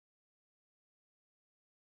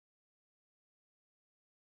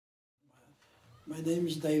My name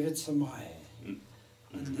is David Samaai,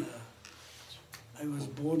 and I was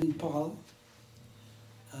born in Paarl.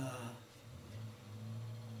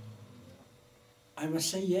 I must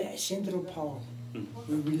say, yeah, Central Paarl,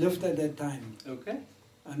 where we lived at that time. Okay.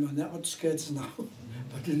 I'm on the outskirts now,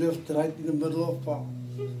 but we lived right in the middle of Paarl.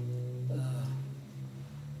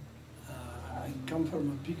 I come from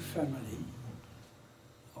a big family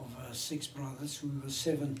of 6 brothers. We were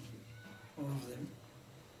 7, all of them.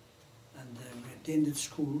 And we attended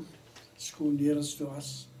school. School nearest to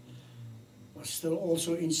us was still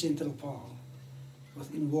also in Central Paarl,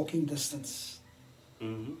 within walking distance,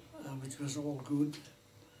 which was all good.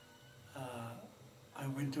 I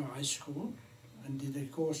went to high school and did a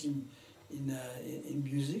course in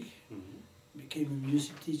music, became a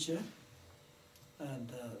music teacher,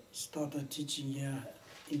 and started teaching here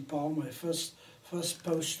in Paarl. My first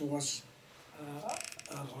post was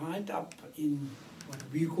right up in what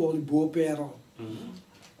we call Paarl,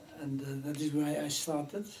 and that is where I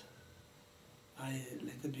started. I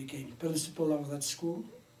later became principal of that school,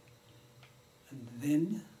 and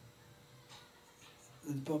then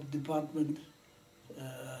the department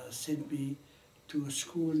sent me to a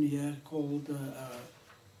school here called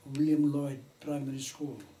William Lloyd Primary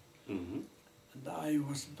School. And I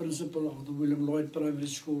was the principal of the William Lloyd Primary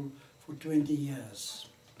School for 20 years.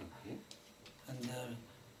 Okay. And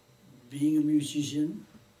being a musician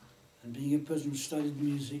and being a person who studied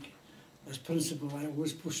music, as principal I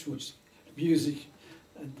always pushed music,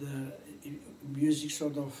 and music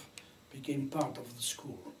sort of became part of the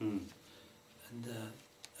school. And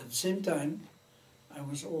at the same time, I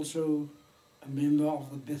was also a member of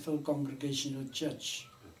the Bethel Congregational Church,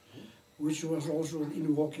 which was also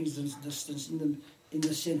in walking distance in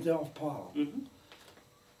the center of Paarl.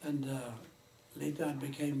 And later I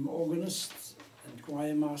became organist and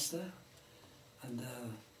choir master, and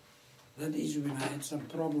that is when I had some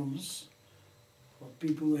problems for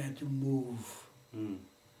people who had to move.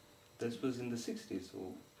 That was in the 60s,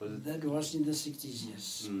 or was it? That was in the 60s,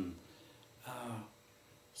 yes.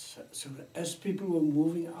 So as people were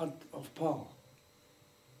moving out of Paarl,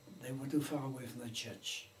 they were too far away from the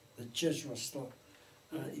church. The church was still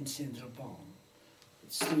in Central Paarl,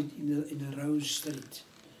 street in a Rose Street,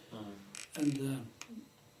 and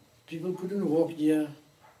people couldn't walk here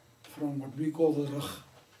from what we call the Rug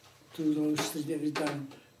to Rose Street every time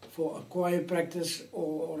for a choir practice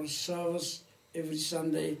or a service every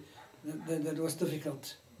Sunday. That was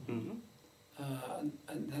difficult, and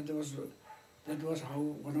that was how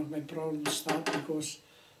one of my problems started,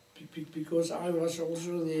 because I was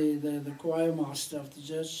also the choir master of the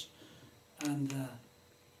church, and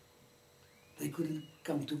they couldn't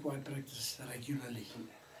come to choir practice regularly.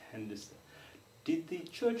 Understand. Did the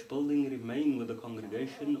church building remain with the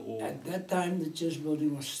congregation, or? At that time, the church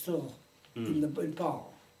building was still in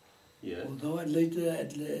Paarl. Yeah. Although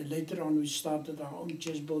later on we started our own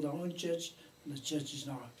church, built our own church, and the church is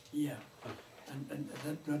now here. And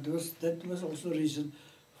that was also the reason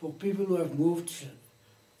for people who have moved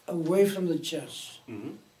away from the church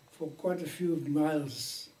for quite a few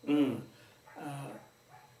miles.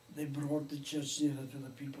 They brought the church nearer to the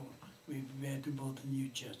people. We had to build a new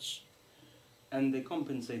church. And they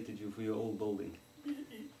compensated you for your old building?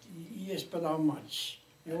 Yes, but how much?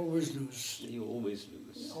 You always lose. You always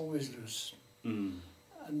lose. You always lose.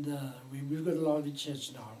 And we've got a larger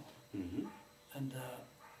church now. And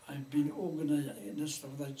I've been organist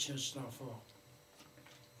of that church now for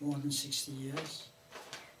more than 60 years,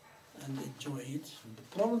 and enjoy it.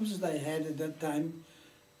 The problems that I had at that time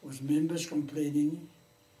was members complaining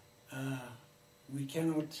we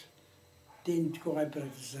cannot attend choir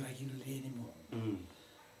practice regularly anymore.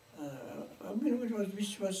 I mean,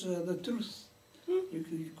 which was the truth.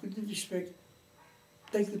 You couldn't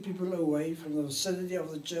take the people away from the vicinity of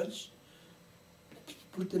the church,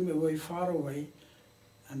 put them away, far away,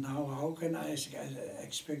 and how can I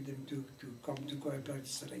expect them to come to choir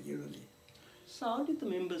practice regularly? So how did the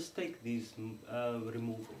members take these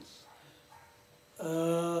removals?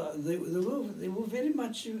 They were very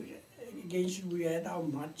much against. We had our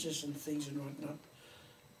marches and things and whatnot.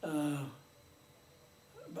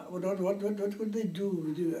 But what could they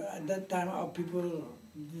do? At that time, our people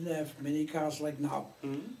didn't have many cars like now.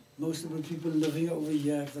 Most of the people living over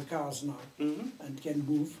here have the cars now and can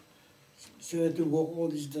move. So they had to walk all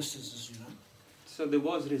these distances, you know. So there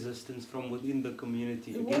was resistance from within the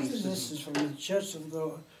community? There was resistance from the church,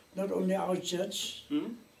 not only our church,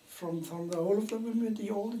 from the whole of the community,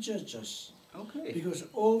 all the churches. Okay. Because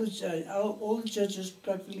all the churches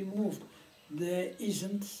practically moved. There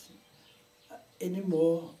isn't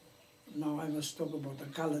anymore, now I must talk about the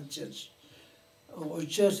colored church, or a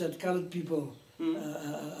church that colored people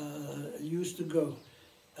used to go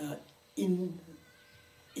in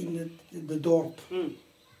the dorp.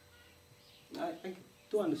 I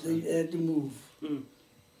do understand. They had to move. Mm.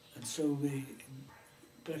 And so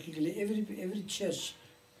practically every church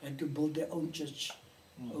had to build their own church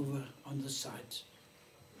over on the side.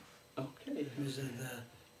 Okay. Because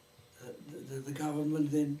the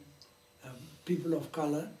government then, people of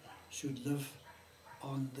color should live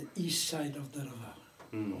on the east side of the river.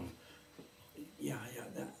 Mm.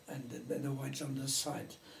 And the whites on this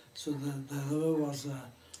side. So the river was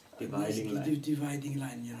a dividing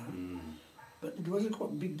line, you know. Mm. But it was a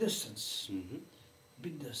quite big distance, Mm-hmm.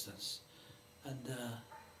 big distance. And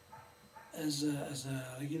as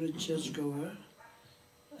a regular churchgoer,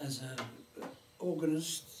 as an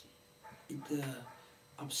organist, it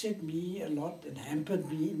upset me a lot and hampered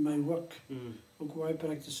me in my work for choir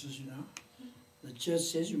practices, you know. The church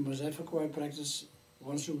says you must have a choir practice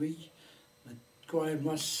once a week. The choir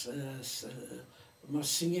must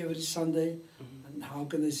sing every Sunday, and how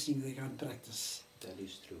can they sing? They can't practice. That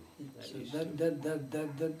is true.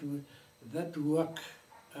 That work,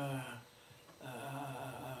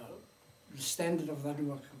 the standard of that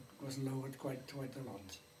work was lowered quite a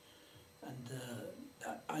lot, and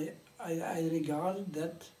I regarded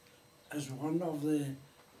that as one of the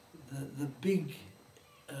big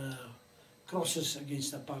crosses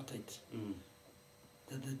against apartheid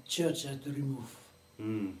that the church had to remove,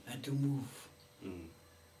 had to move.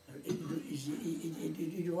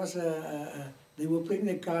 It was they were playing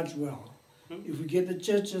their cards well. If we get the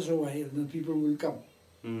churches away, then people will come.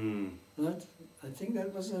 Right? I think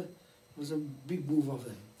that was a big move of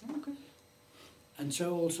them. Okay. And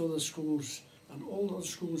so also the schools, and all those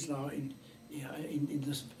schools now in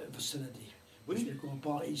this vicinity, which we call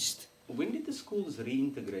Paarl East. When did the schools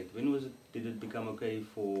reintegrate? When did it become okay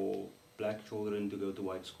for black children to go to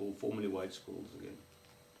white school, formerly white schools again?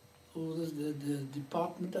 Oh, the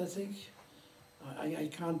department, I think. I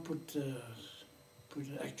can't put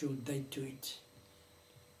an actual date to it.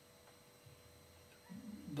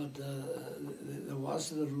 But there was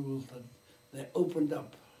the rule that they opened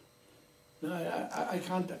up. No, I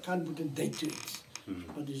can't put a date to it.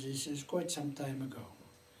 But it's quite some time ago.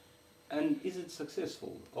 And is it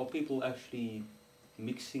successful? Are people actually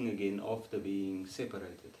mixing again after being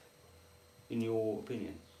separated, in your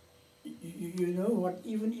opinion? You know what,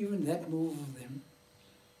 even that move of them,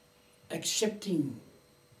 accepting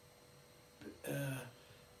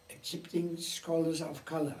scholars of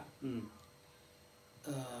color,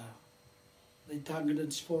 they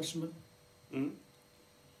targeted sportsmen,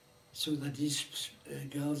 so that these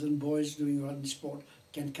girls and boys doing well in sport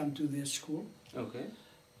can come to their school. Okay.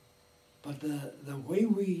 But the way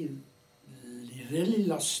we really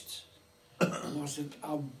lost was that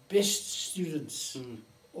our best students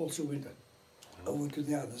also went over to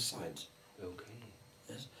the other side. Okay.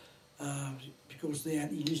 Yes, because they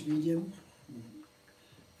had English medium,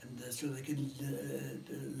 and so they can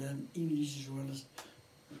learn English as well as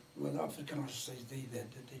Afrikaans they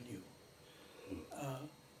knew.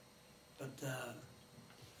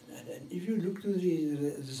 And if you look to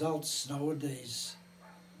the results nowadays,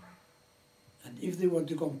 and if they want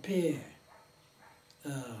to compare,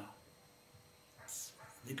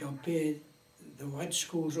 they compare the white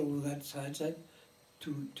schools over that side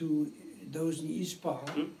to those in East Paarl,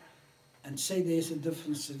 and say there's a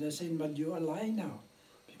difference. And they're saying, but you are lying now,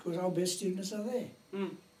 because our best students are there.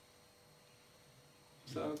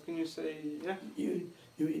 So can you say, yeah?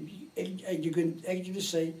 You can actually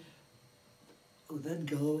say, oh, that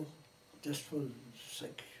girl, just for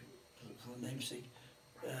namesake,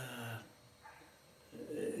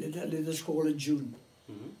 let us call her June,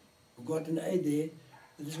 who got an A there.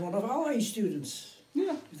 That is one of our A students.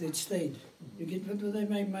 Yeah. If they'd stayed, you get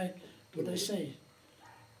what I say,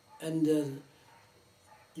 and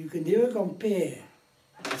you can never compare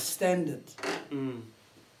the standard.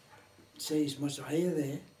 Say it's much higher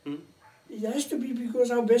there. It has to be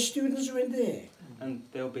because our best students went there. And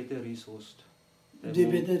they are better resourced. They're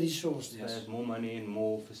better resourced. Yes. They have more money and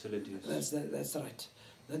more facilities. That's right.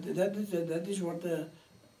 That is what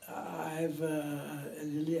I have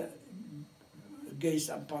really against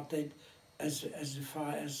apartheid as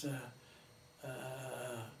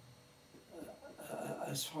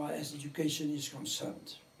far as education is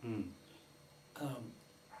concerned.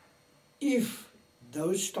 If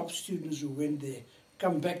those top students who went there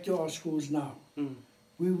come back to our schools now,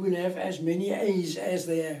 we will have as many A's as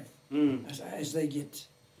they have, as they get.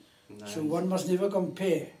 Nice. So one must never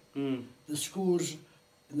compare the schools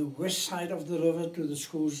in the west side of the river to the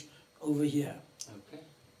schools over here. Okay.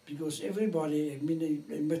 Because everybody, I mean,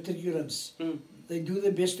 the matriculants, they do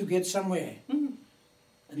their best to get somewhere.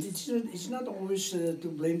 And it's not always to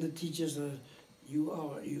blame the teachers. You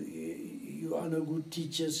are no good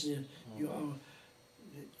teachers. You are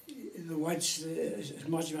the whites is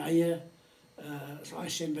much higher. So I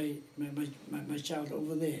sent my child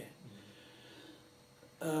over there.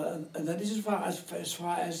 And that is as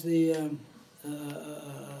far as the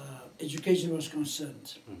education was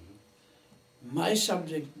concerned. My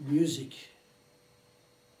subject, music,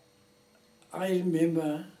 I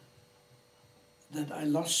remember that I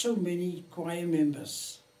lost so many choir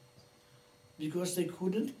members because they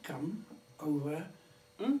couldn't come over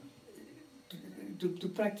to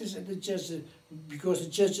practice at the church because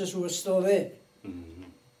the churches were still there,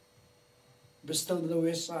 but still on the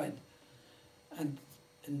west side. And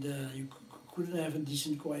you couldn't have a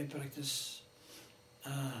decent choir practice.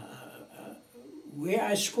 Where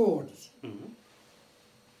I scored,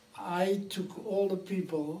 I took all the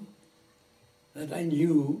people that I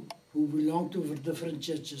knew who belonged to different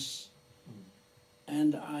churches,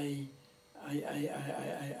 and I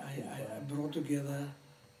brought together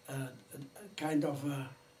a kind of a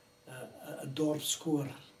dorp score,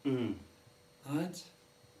 right?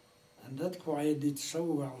 And that choir did so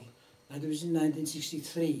well. That was in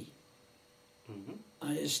 1963.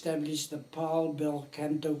 I established the Paarl Bell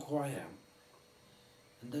Canto Choir,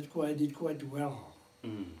 and that choir did quite well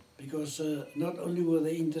because not only were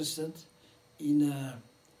they interested in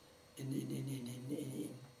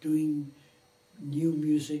doing new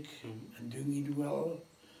music and doing it well,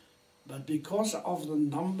 but because of the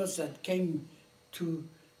numbers that came to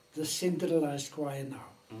the centralized choir now,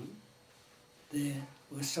 there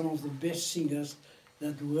were some of the best singers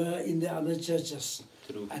that were in the other churches.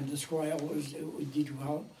 True. And the choir always did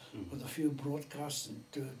well with a few broadcasts and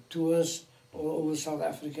tours all over South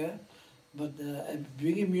Africa. But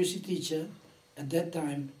being a music teacher at that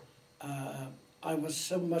time, I was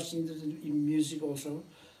so much interested in music also.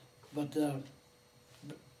 But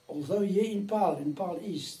although here in Paarl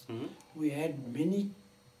East, we had many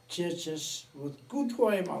churches with good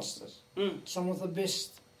choir masters, some of the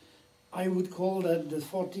best. I would call that the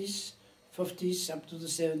 40s, 50s up to the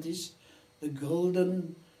 70s, the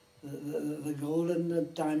golden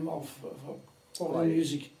time of choral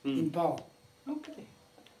music in Paarl. Okay.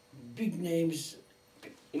 Big names.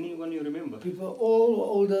 Anyone you remember? People all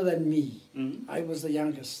older than me. I was the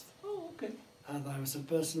youngest. Oh, okay. And I was a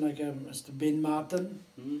person like Mr. Ben Martin.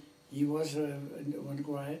 He was in one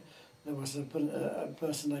choir. There was a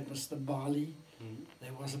person like Mr. Barley.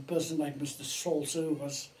 There was a person like Mr. Salsa, who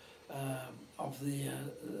was of the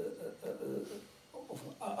of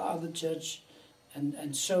other church,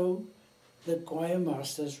 and so the choir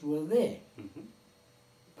masters were there,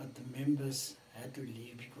 but the members had to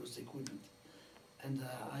leave because they couldn't. And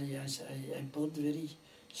I built a very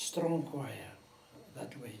strong choir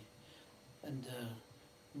that way, and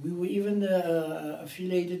we were even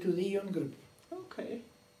affiliated to the Eon Group. Okay.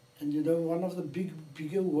 And you know, one of the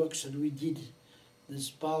bigger works that we did,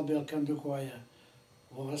 this Paarl Bell Canto Choir,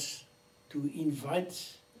 was to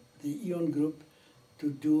invite the Eon Group to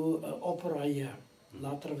do an opera here,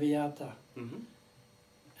 La Traviata.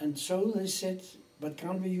 And so they said, but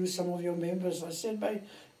can't we use some of your members? I said, by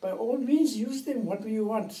all means, use them. What do you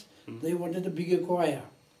want? They wanted a bigger choir.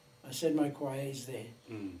 I said, my choir is there.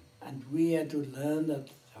 And we had to learn that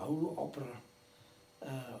whole opera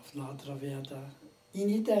of La Traviata in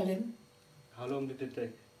Italian. How long did it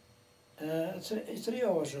take? It's 3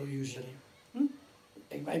 hours or usually.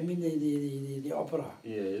 I mean the opera.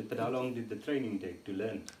 Yeah, but how long did the training take to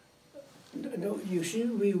learn? No, you see,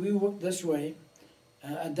 we worked this way.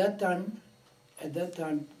 At that time, this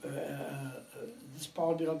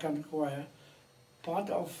Paarl Bell Canto Choir, part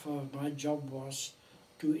of my job was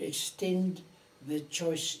to extend the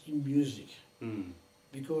choice in music,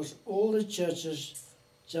 because all the churches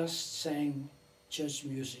just sang church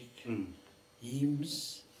music,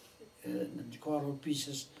 hymns, and choral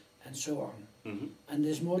pieces, and so on. And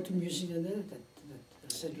there's more to music than that.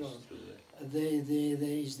 There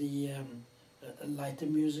is the lighter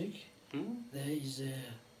music. There is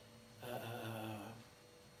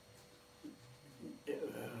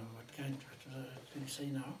what can you say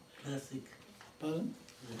now? Classic. Pardon?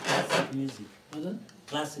 Classic music. Pardon?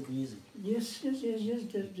 Classic music. Yes. The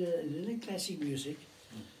really classic music,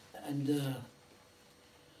 and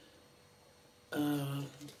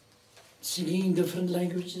singing in different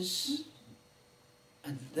languages,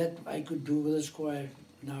 and that I could do with this choir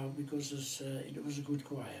now because it was a good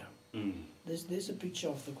choir. There's a picture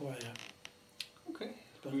of the choir. Okay.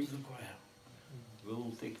 Of the choir.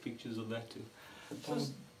 We'll take pictures of that too. The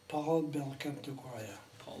Paarl Bell Canto Choir.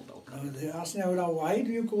 Paarl Bell Now they asked me, why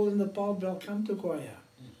do you call them the Paarl Bell Canto Choir?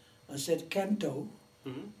 I said canto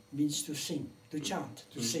means to sing, to chant,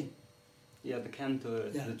 to sing. Yeah, the cantor,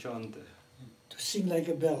 Yeah. the chanter. To sing like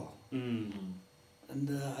a bell. Mm. And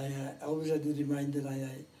I always had to remind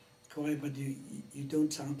that Koi, but you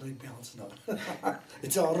don't sound like bells now.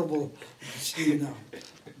 It's horrible to see now.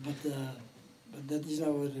 But that is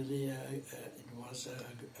now really, it was a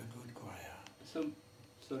good choir. So,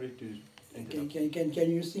 sorry to interrupt.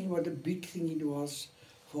 Can you think what a big thing it was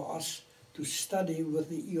for us to study with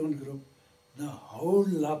the Ion group the whole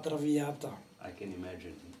La Traviata? I can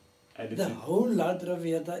imagine. And The whole La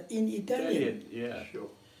Traviata in Italian. yeah. Sure.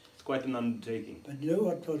 It's quite an undertaking. But you know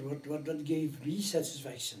what gave me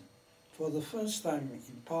satisfaction? For the first time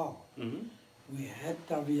in Paarl, we had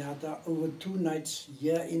Traviata over 2 nights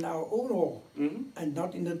here in our own hall and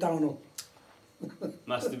not in the town hall.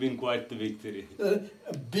 Must have been quite the victory. A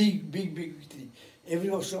big victory.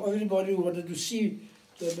 Everybody who wanted to see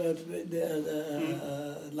the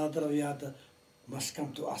La Traviata must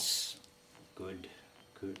come to us. Good,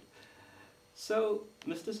 good. So,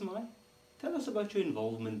 Mr. Samaai, tell us about your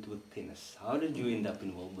involvement with tennis. How did you end up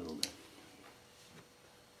in Wimbledon?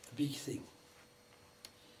 A big thing.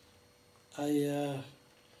 Let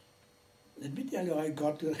me tell you, I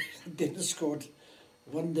got to the tennis court.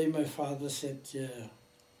 One day my father said, you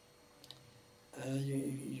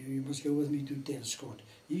must go with me to tennis court.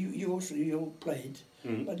 He also played,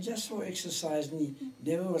 but just for exercise. And he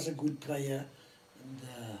never was a good player, and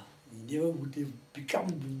he never would have become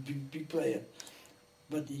a big player.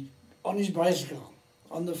 But on his bicycle,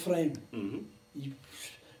 on the frame, he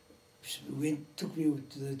took me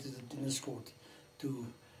to the tennis court to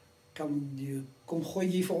kom gooi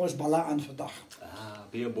hier vir ons balle aan vandag. Ah,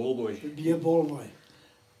 be a ball boy. Be a ball boy.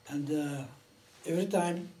 And every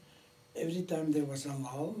time there was a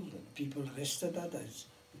lull, people rested that. I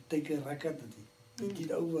take a racket and he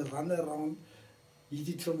did over, run around. He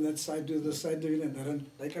did from that side to the side and run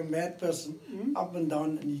like a mad person, up and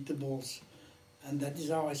down and hit the balls. And that is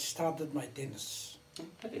how I started my tennis.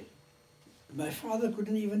 Okay. My father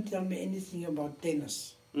couldn't even tell me anything about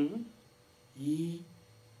tennis. He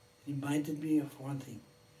reminded me of one thing.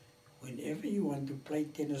 Whenever you want to play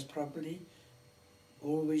tennis properly,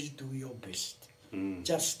 always do your best.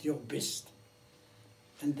 Just your best.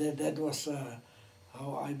 And that was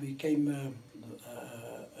how I became a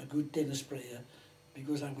good tennis player,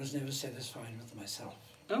 because I was never satisfied with myself.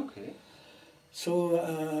 Okay. So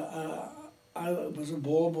I was a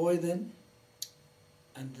ball boy then,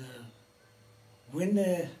 and when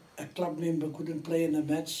a club member couldn't play in a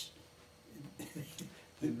match,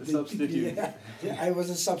 the substitute. Yeah, I was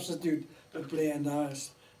a substitute to play, and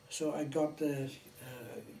so I got in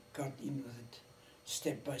with it,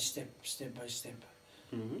 step by step.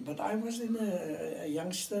 But I was in a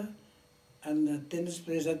youngster, and tennis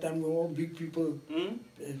players at that time were all big people,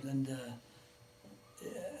 and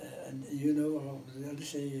you know, they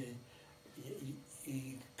say,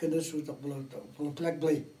 kinders moet op 'n plek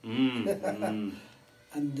bly.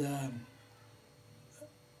 And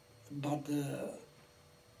but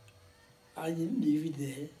I didn't leave it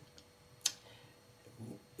there.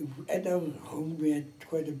 At our home we had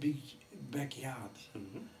quite a big backyard,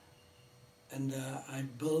 and I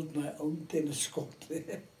built my own tennis court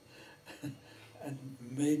there and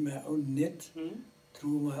made my own net,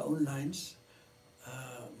 drew my own lines,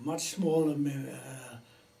 much smaller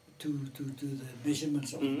to the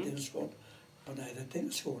measurements of the tennis court, but I had a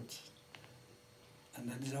tennis court, and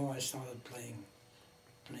that is how I started playing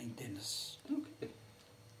tennis. Okay.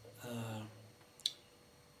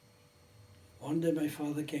 One day my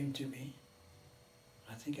father came to me,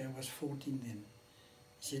 I think I was 14 then.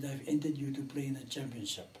 He said, "I've entered you to play in a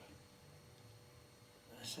championship."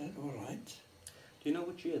 I said, "All right." Do you know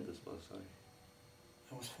which year this was? Sorry.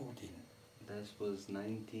 I was 14. This was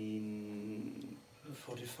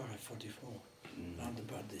 45, 44, around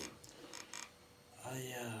about there.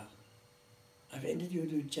 I've entered you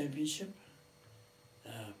to a championship,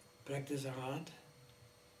 practice hard,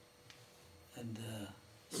 and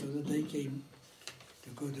so that they came to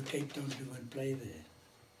go to Cape Town to go and play there.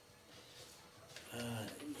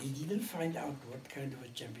 He didn't find out what kind of a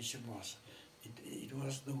championship was. It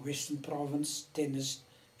was the Western Province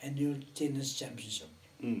Annual Tennis Championship.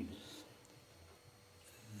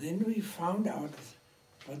 Then we found out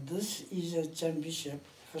that this is a championship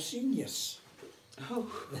for seniors. Oh.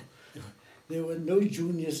 There were no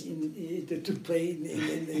juniors to play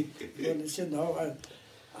in so now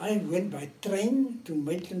I went by train to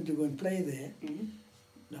Maitland to go and play there.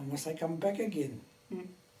 Now must I come back again?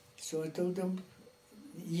 So I told him,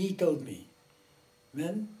 he told me,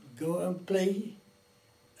 "Man, go and play.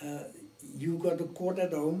 You got a court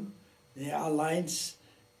at home. There are lines.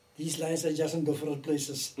 these lines are just in different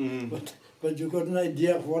places. Mm. But you got an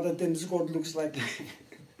idea of what a tennis court looks like.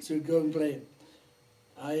 So go and play.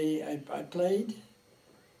 I played,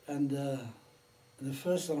 and in the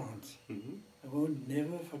first round, Mhm. I won't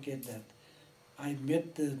never forget that. I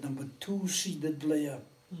met the number 2 seeded player.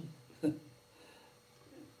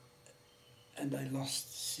 And I lost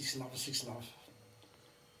 6-love, 6-love.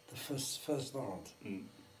 The first round. Mm.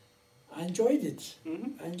 I enjoyed it.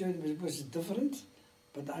 Mhm. I enjoyed it because it's different,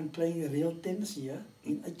 but I'm playing real tennis here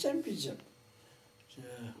in a championship. So,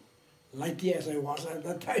 lighty as I was at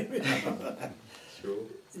that time. Sure.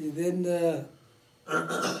 Then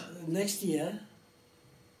next year,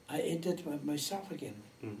 I entered myself again,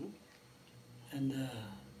 Mhm. and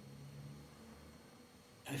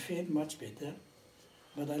I fared much better,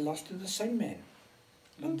 but I lost to the same man.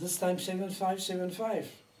 But this time 7-5, 7-5.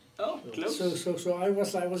 Oh, close. So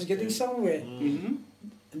I was getting somewhere. Mhm.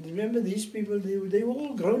 And remember, these people, they were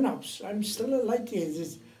all grown-ups. I'm still a lighty,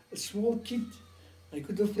 just a small kid. I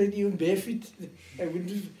could have played even barefoot. I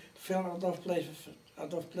wouldn't have fell out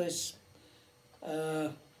of place.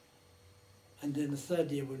 And then the third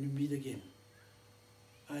year when we meet again,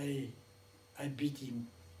 I beat him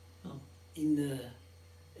in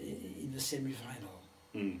the semi-final.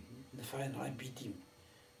 Mm. In the final, I beat him,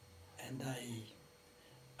 and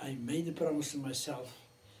I made a promise to myself: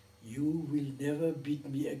 you will never beat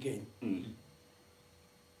me again. Mm.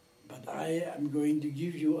 But I am going to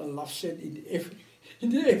give you a love set in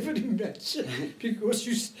every match because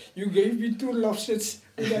you gave me 2 love sets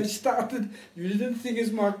when I started. You didn't think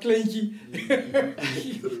it's my Kleintje.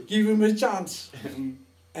 Give him a chance.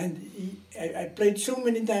 And I played so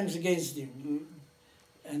many times against him,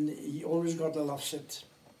 and he always got a love set.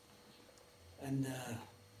 And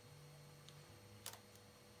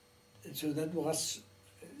so that was.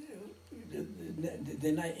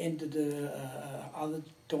 Then I entered other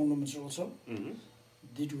tournaments also. Mhm.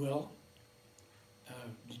 Did well.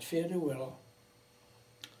 Did fairly well.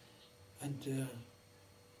 And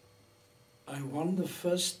I won the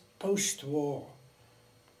first post-war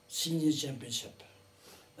senior championship.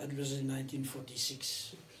 That was in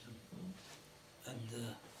 1946. And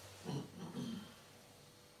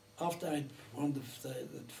after I'd won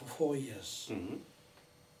for 4 years, Mhm.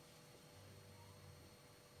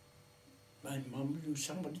 my mom,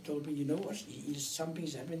 somebody told me, you know what,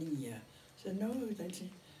 something's happening here. I said, no,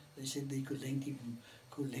 they said they're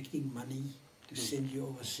collecting money to send you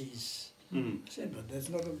overseas. Mm. I said, but that's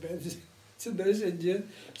not a bad, it's a nice idea.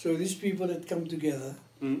 So these people had come together,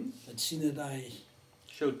 Mm. had seen that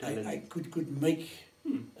Show talent. I could make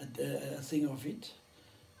Mm. a thing of it,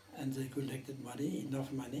 and they collected money,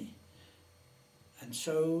 enough money. And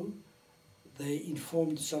so they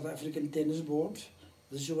informed the South African Tennis Board,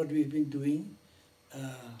 this is what we've been doing.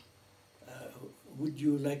 Would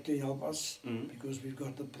you like to help us? Mm. Because we've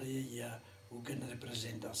got a player here who can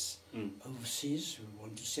represent us Mm. overseas. We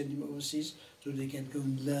want to send him overseas so they can go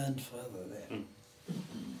and learn further there. Mm.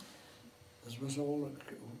 This was all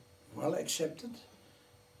well accepted,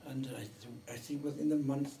 and I think within a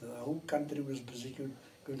month the whole country was busy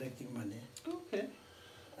collecting money. Okay.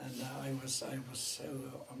 And I was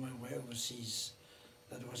on my way overseas.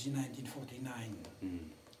 That was in 1949. Mm.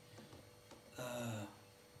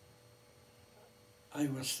 I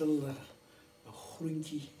was still a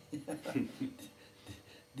groentje.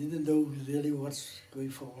 Didn't know really what's going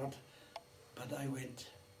for what, but I went,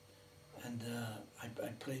 and I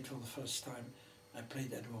played for the first time. I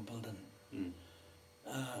played at Wimbledon. Mm.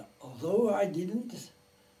 Although I didn't,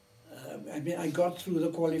 I got through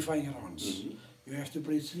the qualifying rounds. Mhm. You have to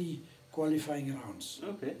play 3 qualifying rounds.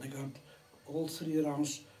 Okay. I got all 3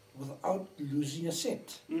 rounds without losing a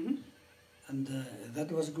set, Mhm. and that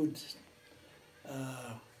was good.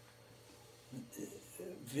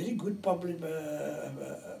 Very good public.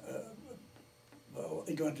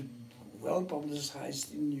 It got well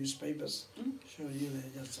publicized in newspapers. Mm. So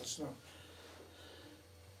just now.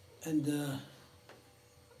 And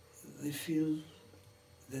they feel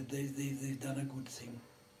that they've done a good thing.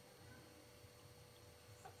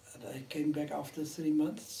 And I came back after 3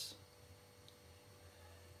 months.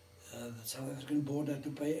 The South African board had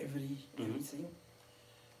to pay everything.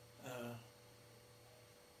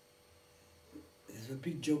 There's a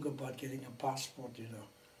big joke about getting a passport, you know.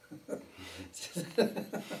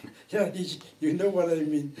 Yeah, you know what I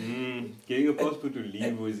mean. Mm. Getting a passport to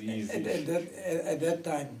leave was easy. At that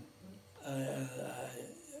time,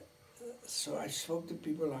 so I spoke to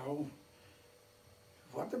people how,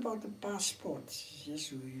 what about the passport?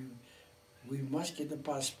 Yes, we must get a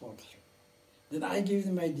passport. Then I gave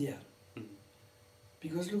them an idea.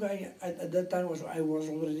 Because look, at that time I was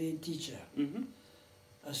already a teacher. Mhm.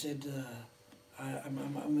 I said,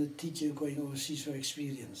 I'm a teacher going overseas for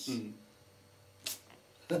experience.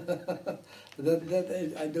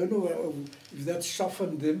 that I don't know if that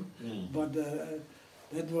softened them, but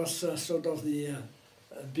that was sort of the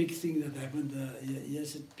big thing that happened.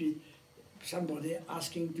 Yes, somebody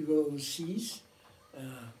asking to go overseas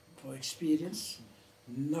for experience,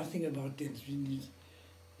 nothing about it.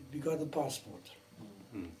 We got a passport,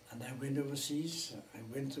 and I went overseas. I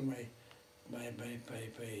went to my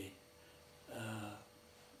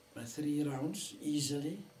 3 rounds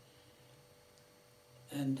easily,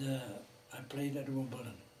 and I played at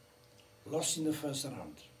Wimbledon. Lost in the first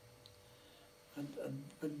round.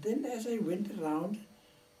 But then as I went around,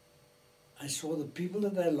 I saw the people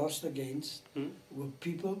that I lost against were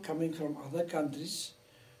people coming from other countries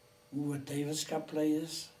who were Davis Cup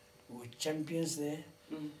players, who were champions there,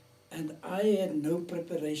 and I had no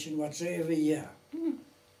preparation whatsoever here.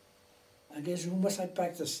 I guess who must I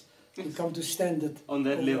practice to come to standard on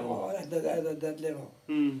that level? At that level.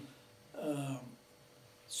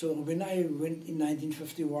 So when I went in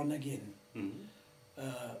 1951 again,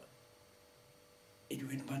 it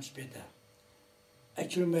went much better.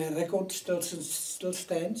 Actually, my record still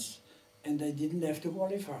stands, and I didn't have to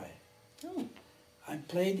qualify. I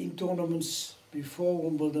played in tournaments before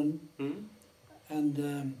Wimbledon,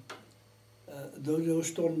 and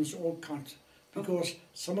those tournaments all count, because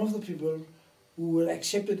some of the people who were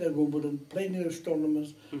accepted at Wimbledon played in those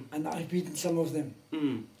tournaments, and I've beaten some of them.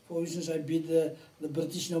 For instance, I beat the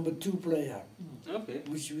British number 2 player,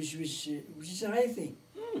 which is a high thing.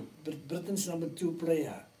 Britain's number 2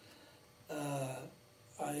 player.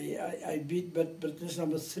 I beat Britain's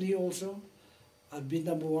number 3 also. I beat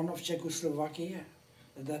number 1 of Czechoslovakia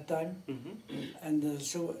at that time, and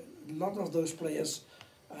so a lot of those players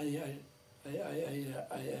I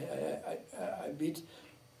beat.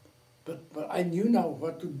 But I knew now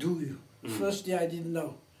what to do. First year I didn't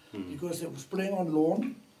know, because I was playing on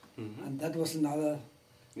lawn, and that was another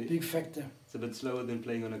big factor. It's a bit slower than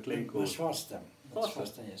playing on a clay court. Much faster. Much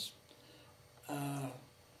faster, yes.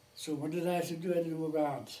 So what did I have to do? I had to work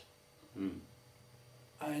hard.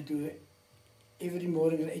 I had to, every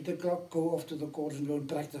morning at 8 o'clock, go off to the court and go and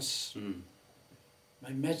practice.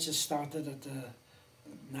 My matches started at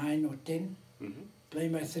 9 or 10, play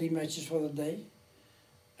my 3 matches for the day,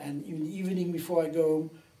 and in the evening before I go home,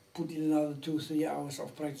 put in another 2-3 hours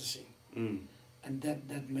of practicing. And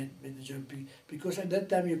that made the job big, because at that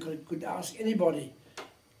time you could ask anybody,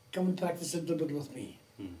 come and practice a little bit with me.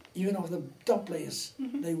 Even of the top players,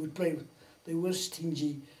 they would play. They were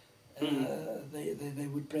stingy. They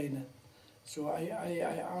would play. So I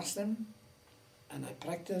asked them, and I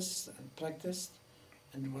practiced,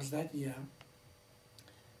 and it was that year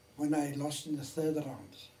when I lost in the 3rd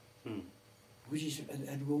round, which is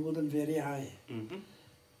at Wimbledon very high,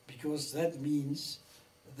 because that means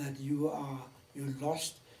that you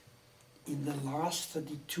lost in the last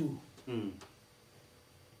 32.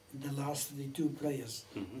 The last 32 players,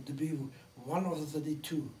 to be one of the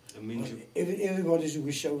 32. Everybody's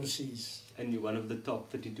wish overseas. And you're one of the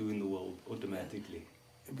top 32 in the world automatically.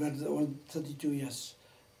 But on 32, yes,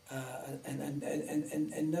 and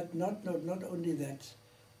not only that.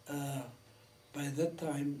 By that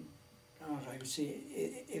time, I would say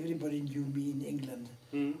everybody knew me in England,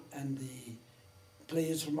 and the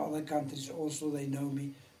players from other countries also, they know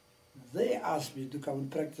me. They asked me to come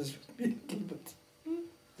and practice with me a little bit.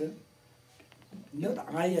 Not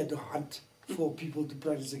I had to hunt for people to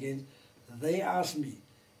practice against. They asked me,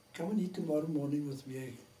 come and eat tomorrow morning with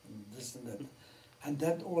me, this and that. And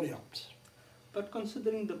that all helped. But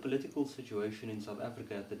considering the political situation in South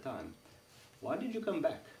Africa at the time, why did you come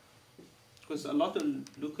back? Because a lot of,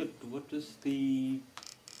 look at what is the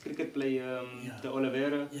cricket player, the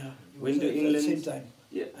Oliveira, went to England. At the same time.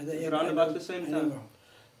 Yeah, around about the same time.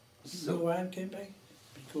 So why I came back?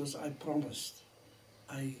 Because I promised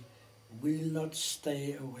I will not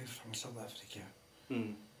stay away from South Africa.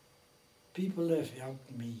 People have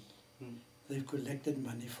helped me. They've collected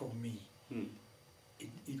money for me.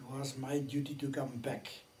 It was my duty to come back.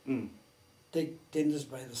 Take tennis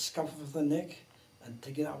by the scruff of the neck and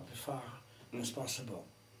take it up as far as possible.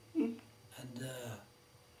 And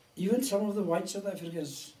even some of the white South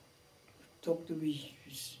Africans talked to me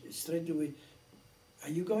straight away, are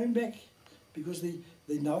you going back? Because they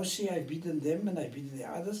now see I've beaten them and I've beaten the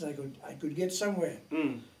others, I could get somewhere.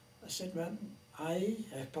 I said, man, I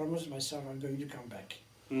have promised myself I'm going to come back.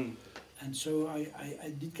 And so I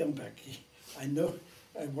did come back. I know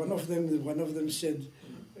one of them said,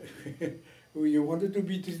 you wanted to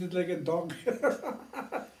be treated like a dog.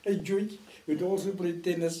 A Jewish. would also play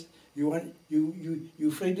tennis. You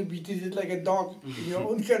afraid to be treated like a dog in your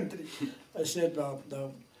own country. I said, well,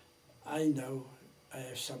 no, I know I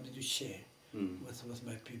have something to share with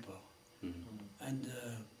my people. And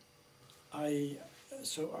I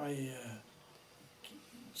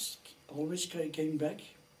always came back,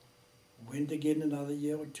 went again another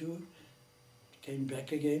year or two, came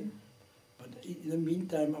back again. But in the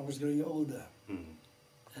meantime, I was growing older.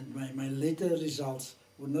 And my later results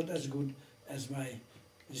were not as good as my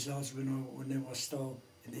results when I was still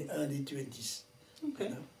in the early 20s. Okay. You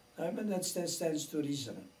know? I mean, that stands to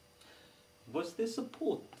reason. Was there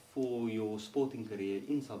support for your sporting career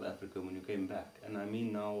in South Africa when you came back? And I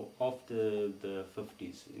mean now after the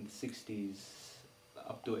 50s, in the 60s,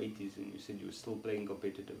 up to 80s, and you said you were still playing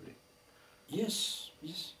competitively. Yes.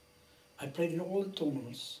 I played in all the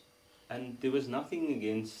tournaments. And there was nothing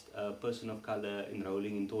against a person of color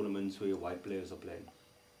enrolling in tournaments where white players are playing?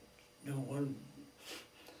 No one.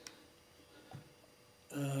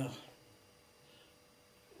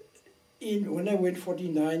 When I went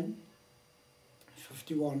 49,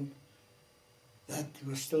 51, that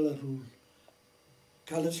was still a rule.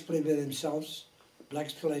 Colors play by themselves,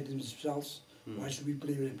 blacks play by themselves, whites we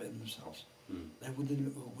play by themselves. They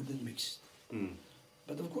wouldn't mix.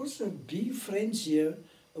 But of course, being friends here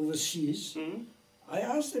overseas, I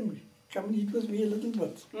asked them, come and eat with me a little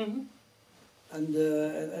bit. And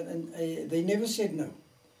they never said no.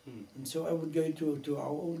 And so I would go to our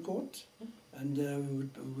own court, and we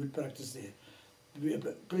would practice there.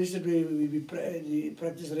 The place that we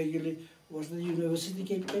practiced regularly was the University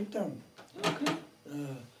Cape Town. Okay.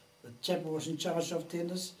 The chap who was in charge of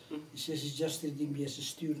tennis, he says he's just treating me as a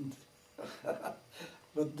student.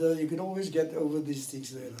 But you can always get over these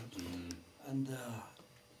things later. And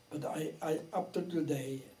but I up to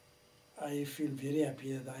today, I feel very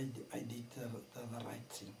happy that I did the right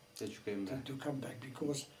thing. That you came back. To come back,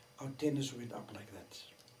 because our tennis went up like that.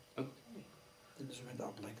 Okay. Tennis went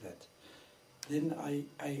up like that. Then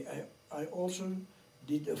I also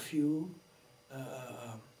did a few.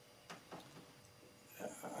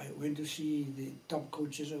 I went to see the top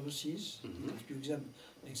coaches overseas, a few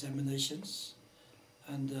examinations,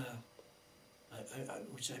 and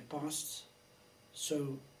which I passed.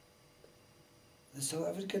 So the South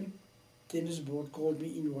African Tennis Board called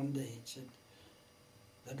me in one day and said,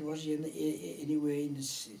 that was anywhere in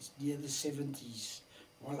near the 70s.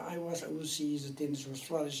 While I was overseas, the tennis was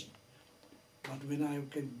flourishing. But when I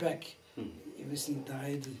came back, everything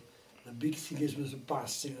died. The big things was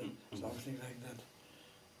past, something like that.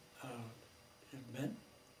 Man,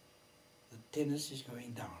 the tennis is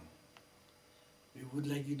going down. We would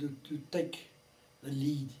like you to take the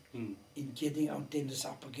lead in getting our tennis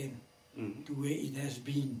up again to where it has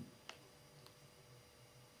been.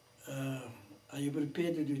 Are you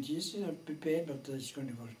prepared to do it? Yes, I'm prepared, but it's going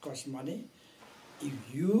to cost money. If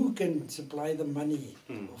you can supply the money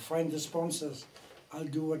or find the sponsors, I'll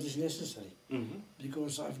do what is necessary,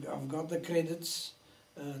 because I've got the credits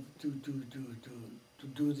to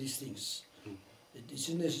do these things. It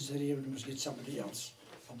isn't necessary. We must get somebody else,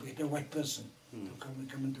 or get a white person to come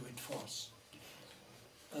and do it for us.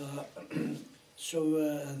 So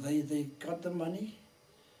they got the money,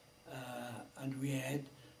 and we had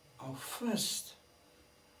our first.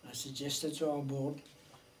 I suggested to our board,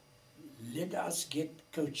 let us get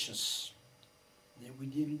coaches.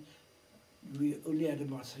 We only had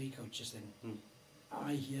about 3 coaches then.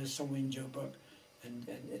 I here, somewhere in Joburg, and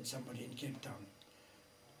somebody in Cape Town.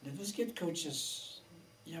 Let us get coaches.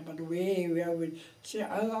 Yeah, but where are we? Say,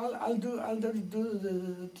 I'll do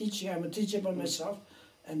the teaching. I'm a teacher by myself,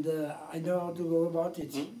 and I know how to go about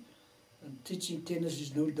it. And teaching tennis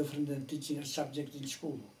is no different than teaching a subject in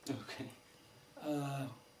school. Okay.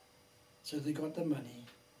 So they got the money,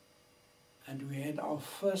 and we had our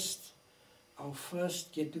first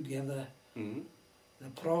get together. The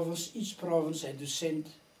province, each province had to send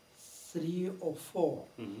 3 or 4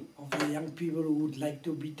 of the young people who would like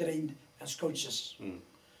to be trained as coaches.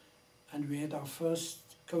 And we had our first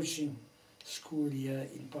coaching school here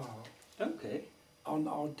in Paarl. Okay. On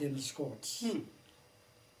our tennis courts.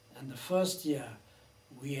 And the first year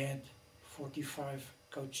we had 45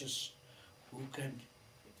 coaches who can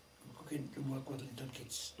work with little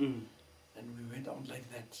kids. And we went on like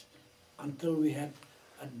that until we had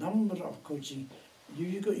a number of coaching.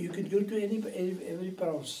 You can go to every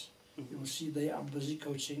province. You will see they are busy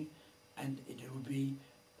coaching, and it will be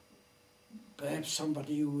perhaps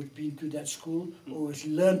somebody who had been to that school or has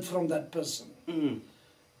learned from that person.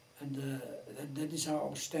 And that is how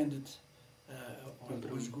our standard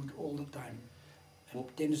was good all the time. And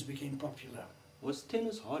tennis became popular. Was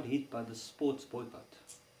tennis hard hit by the sports boycott?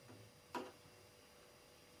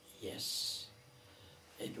 Yes.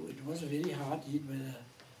 It was very hard hit by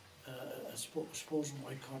a sports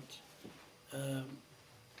boycott.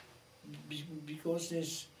 Because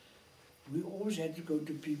we always had to go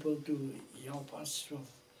to people to help us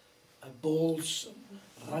with balls,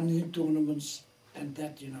 running tournaments, and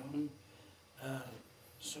that, you know.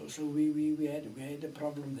 So we had a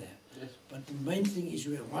problem there. Yes. But the main thing is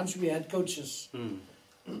once we had coaches,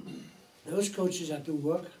 those coaches had to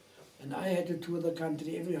work, and I had to tour the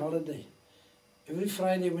country every holiday. Every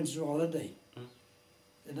Friday went to holiday.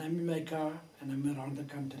 Then I'm in my car and I'm around the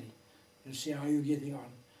country. You see how you're getting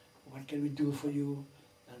on. What can we do for you?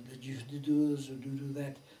 And that you have to do this or do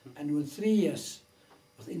that. And within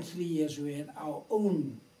 3 years, we had our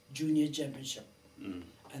own junior championship.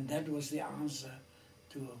 And that was the answer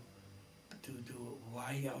to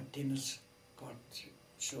why our tennis got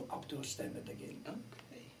so up to a standard again.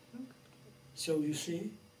 Okay. So you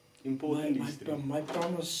see, Important my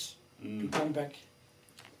promise to come back,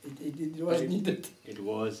 it was needed. It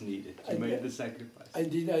was needed. You made the sacrifice. I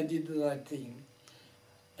did the right thing.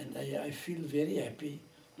 And I feel very happy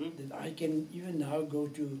that I can even now go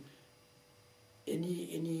to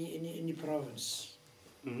any province,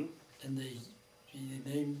 and they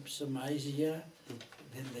name Samaai is here,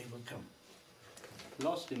 then they will come.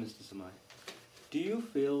 Lastly, Mr. Samaai, do you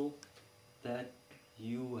feel that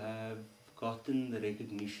you have gotten the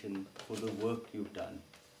recognition for the work you've done?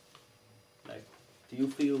 Like, do you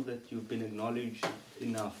feel that you've been acknowledged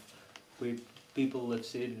enough, where people have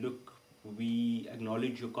said, look, we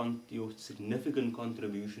acknowledge your significant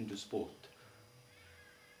contribution to sport?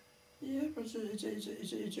 Yeah, but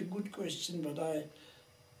it's a good question, but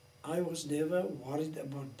I was never worried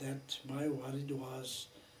about that. My worry was,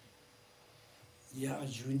 are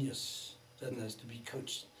juniors that has to be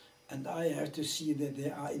coached, and I have to see that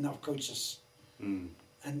there are enough coaches. And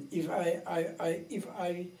if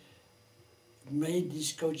I made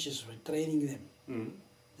these coaches for training them,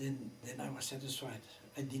 then I was satisfied.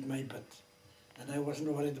 I did my bit, and I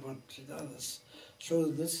wasn't worried about the others. So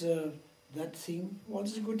this that thing,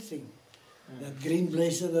 it's a good thing. That green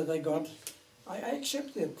blazer that I got, I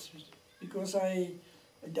accept it because I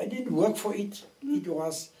didn't work for it. It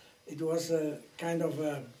was a kind of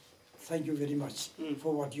a thank you very much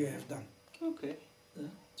for what you have done. Okay.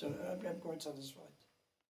 So I'm quite satisfied.